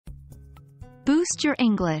Boost your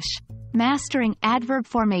English, mastering adverb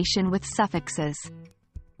formation with suffixes.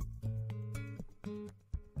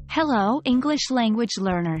 Hello, English language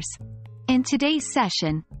learners. In today's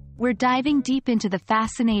session, we're diving deep into the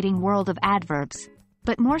fascinating world of adverbs,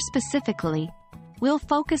 but more specifically, we'll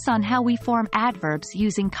focus on how we form adverbs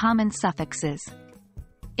using common suffixes.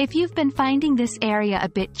 If you've been finding this area a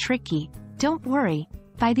bit tricky, don't worry,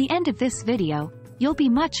 by the end of this video, you'll be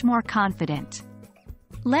much more confident.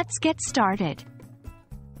 Let's get started.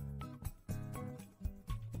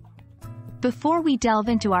 Before we delve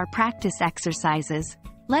into our practice exercises,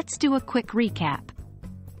 let's do a quick recap.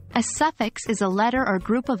 A suffix is a letter or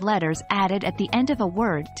group of letters added at the end of a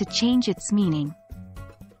word to change its meaning.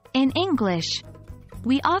 In English,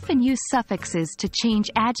 we often use suffixes to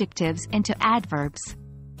change adjectives into adverbs.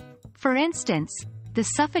 For instance, the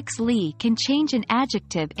suffix "ly" can change an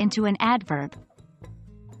adjective into an adverb.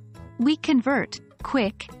 We convert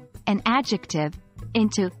quick, an adjective,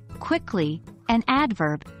 into quickly, an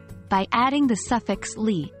adverb, by adding the suffix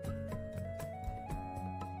 "ly".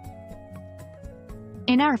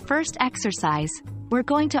 In our first exercise, we're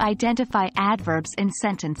going to identify adverbs in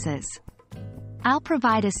sentences. I'll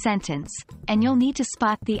provide a sentence, and you'll need to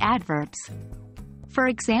spot the adverbs. For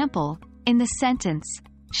example, in the sentence,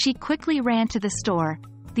 "She quickly ran to the store,"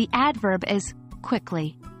 the adverb is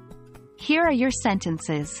quickly. Here are your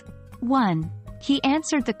sentences. 1. He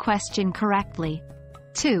answered the question correctly.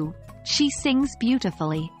 2. She sings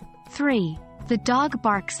beautifully. 3. The dog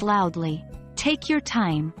barks loudly. Take your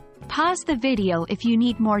time. Pause the video if you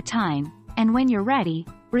need more time, and when you're ready,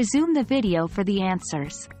 resume the video for the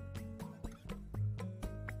answers.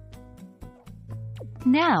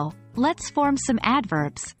 Now, let's form some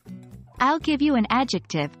adverbs. I'll give you an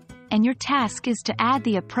adjective, and your task is to add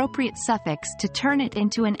the appropriate suffix to turn it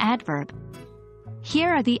into an adverb. Here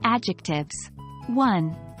are the adjectives.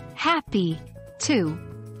 1. Happy. 2.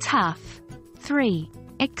 Tough. 3.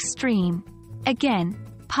 Extreme. Again,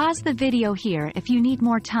 pause the video here if you need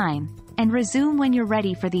more time, and resume when you're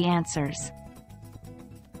ready for the answers.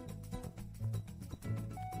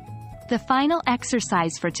 The final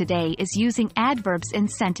exercise for today is using adverbs in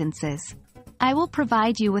sentences. I will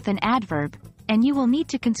provide you with an adverb, and you will need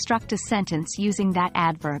to construct a sentence using that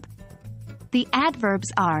adverb. The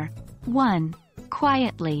adverbs are 1.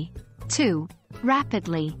 Quietly. 2.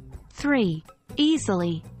 Rapidly. 3.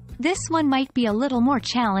 Easily. This one might be a little more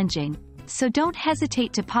challenging, so don't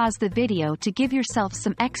hesitate to pause the video to give yourself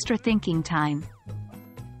some extra thinking time.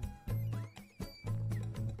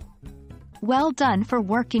 Well done for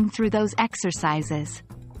working through those exercises.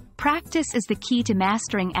 Practice is the key to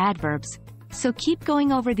mastering adverbs, so keep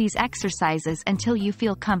going over these exercises until you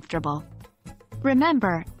feel comfortable.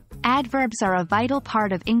 Remember, adverbs are a vital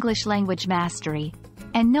part of English language mastery,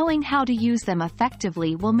 and knowing how to use them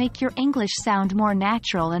effectively will make your English sound more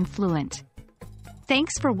natural and fluent.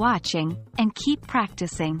 Thanks for watching, and keep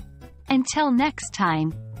practicing. Until next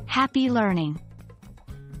time, happy learning!